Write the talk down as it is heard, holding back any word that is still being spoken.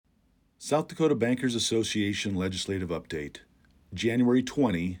South Dakota Bankers Association Legislative Update, January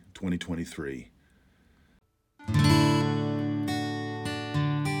 20, 2023.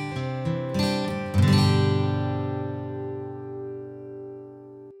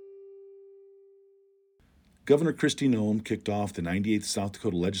 Governor Kristi Noem kicked off the 98th South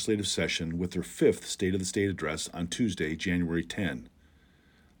Dakota legislative session with her fifth State of the State address on Tuesday, January 10.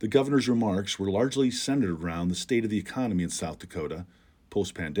 The governor's remarks were largely centered around the state of the economy in South Dakota,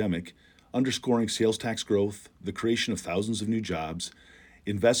 post-pandemic, underscoring sales tax growth, the creation of thousands of new jobs,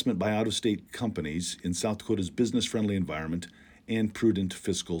 investment by out-of-state companies in South Dakota's business-friendly environment, and prudent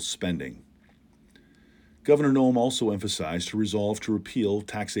fiscal spending. Governor Noem also emphasized her resolve to repeal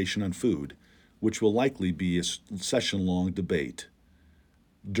taxation on food, which will likely be a session-long debate.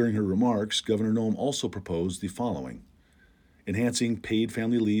 During her remarks, Governor Noem also proposed the following: enhancing paid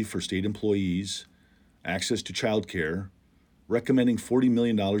family leave for state employees, access to child care, recommending $40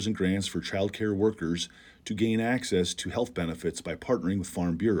 million in grants for child care workers to gain access to health benefits by partnering with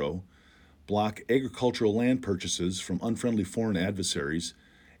Farm Bureau, block agricultural land purchases from unfriendly foreign adversaries,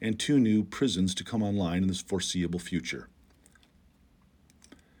 and 2 new prisons to come online in the foreseeable future.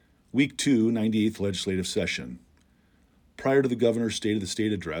 Week 2, 98th Legislative Session. Prior to the governor's State of the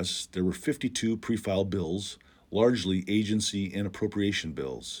State address, there were 52 pre-filed bills, largely agency and appropriation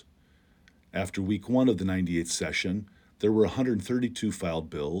bills. After week 1 of the 98th session, there were 132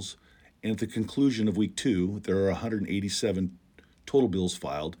 filed bills, and at the conclusion of week 2, there are 187 total bills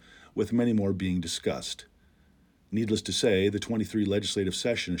filed, with many more being discussed. Needless to say, the 23 legislative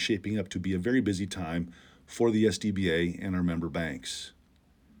session is shaping up to be a very busy time for the SDBA and our member banks.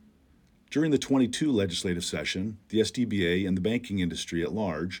 During the 22 legislative session, the SDBA and the banking industry at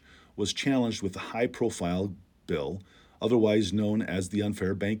large was challenged with a high-profile bill, otherwise known as the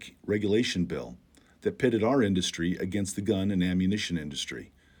Unfair Bank Regulation Bill, that pitted our industry against the gun and ammunition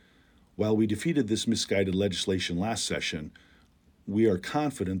industry. While we defeated this misguided legislation last session, we are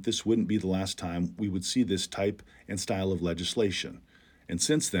confident this wouldn't be the last time we would see this type and style of legislation. And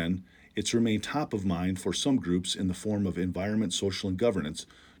since then, it's remained top of mind for some groups in the form of environment, social, and governance,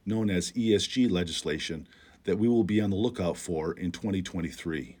 known as ESG legislation, that we will be on the lookout for in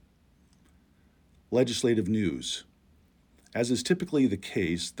 2023. Legislative news. As is typically the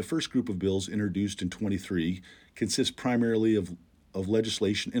case, the first group of bills introduced in 23 consists primarily of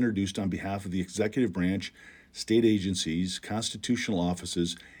legislation introduced on behalf of the executive branch, state agencies, constitutional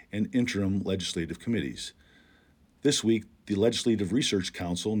offices, and interim legislative committees. This week, the Legislative Research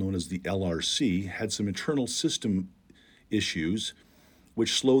Council, known as the LRC, had some internal system issues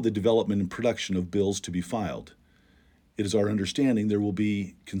which slowed the development and production of bills to be filed. It is our understanding there will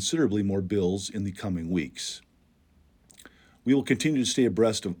be considerably more bills in the coming weeks. We will continue to stay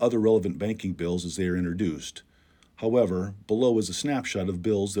abreast of other relevant banking bills as they are introduced. However, below is a snapshot of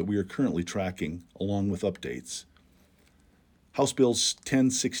bills that we are currently tracking, along with updates. House Bill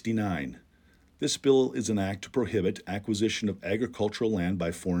 1069. This bill is an act to prohibit acquisition of agricultural land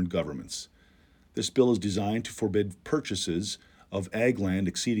by foreign governments. This bill is designed to forbid purchases of ag land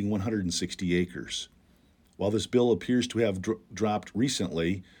exceeding 160 acres. While this bill appears to have dropped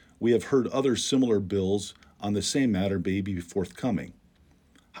recently, we have heard other similar bills on the same matter may be forthcoming.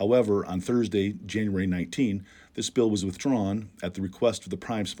 However, on Thursday, January 19, this bill was withdrawn at the request of the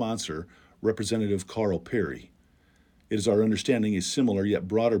prime sponsor, Representative Carl Perry. It is our understanding a similar yet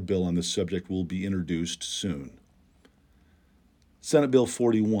broader bill on this subject will be introduced soon. Senate Bill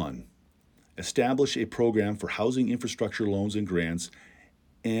 41. Establish a program for housing infrastructure loans and grants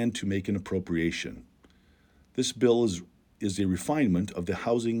and to make an appropriation. This bill is a refinement of the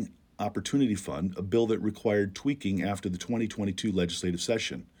Housing Opportunity Fund, a bill that required tweaking after the 2022 legislative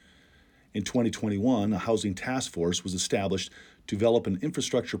session. In 2021, a housing task force was established to develop an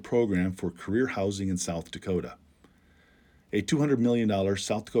infrastructure program for career housing in South Dakota. A $200 million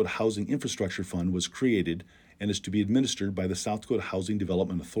South Dakota Housing Infrastructure Fund was created and is to be administered by the South Dakota Housing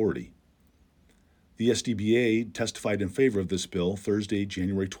Development Authority. The SDBA testified in favor of this bill Thursday,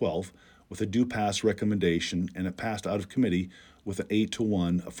 January 12, with a due pass recommendation, and it passed out of committee with an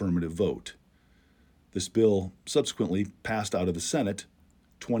 8-1 affirmative vote. This bill subsequently passed out of the Senate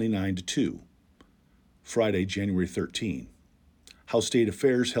 29-2. Friday, January 13. House State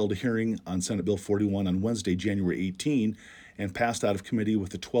Affairs held a hearing on Senate Bill 41 on Wednesday, January 18, and passed out of committee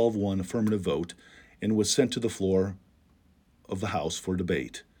with a 12-1 affirmative vote and was sent to the floor of the House for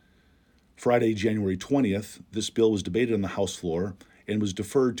debate. Friday, January 20th, this bill was debated on the House floor and was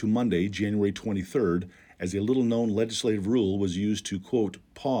deferred to Monday, January 23rd, as a little-known legislative rule was used to, quote,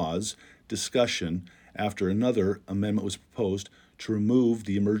 pause discussion after another amendment was proposed to remove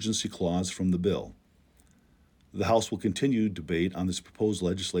the emergency clause from the bill. The House will continue debate on this proposed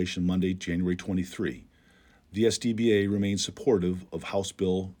legislation Monday, January 23. The SDBA remains supportive of House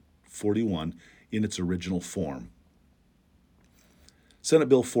Bill 41 in its original form. Senate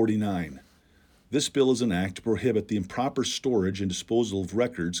Bill 49. This bill is an act to prohibit the improper storage and disposal of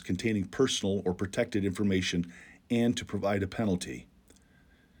records containing personal or protected information and to provide a penalty.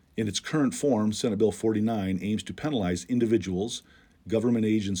 In its current form, Senate Bill 49 aims to penalize individuals, government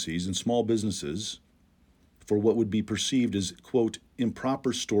agencies, and small businesses for what would be perceived as, quote,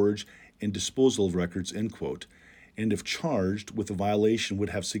 improper storage and disposal of records, end quote, and if charged with a violation would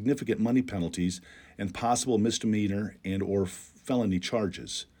have significant money penalties and possible misdemeanor and or felony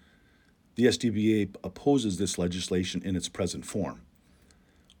charges. The SDBA opposes this legislation in its present form.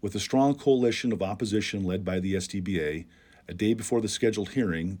 With a strong coalition of opposition led by the SDBA, a day before the scheduled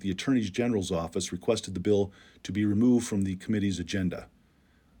hearing, the Attorney General's office requested the bill to be removed from the committee's agenda.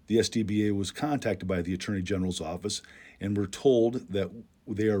 The SDBA was contacted by the Attorney General's office and were told that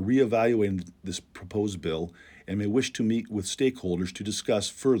they are reevaluating this proposed bill and may wish to meet with stakeholders to discuss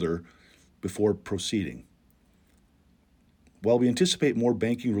further before proceeding. While we anticipate more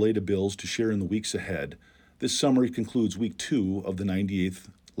banking-related bills to share in the weeks ahead, this summary concludes Week 2 of the 98th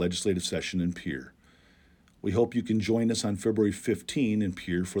Legislative Session in Pierre. We hope you can join us on February 15 in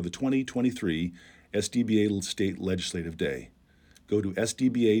Pierre for the 2023 SDBA State Legislative Day. Go to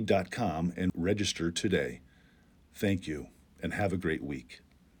sdba.com and register today. Thank you, and have a great week.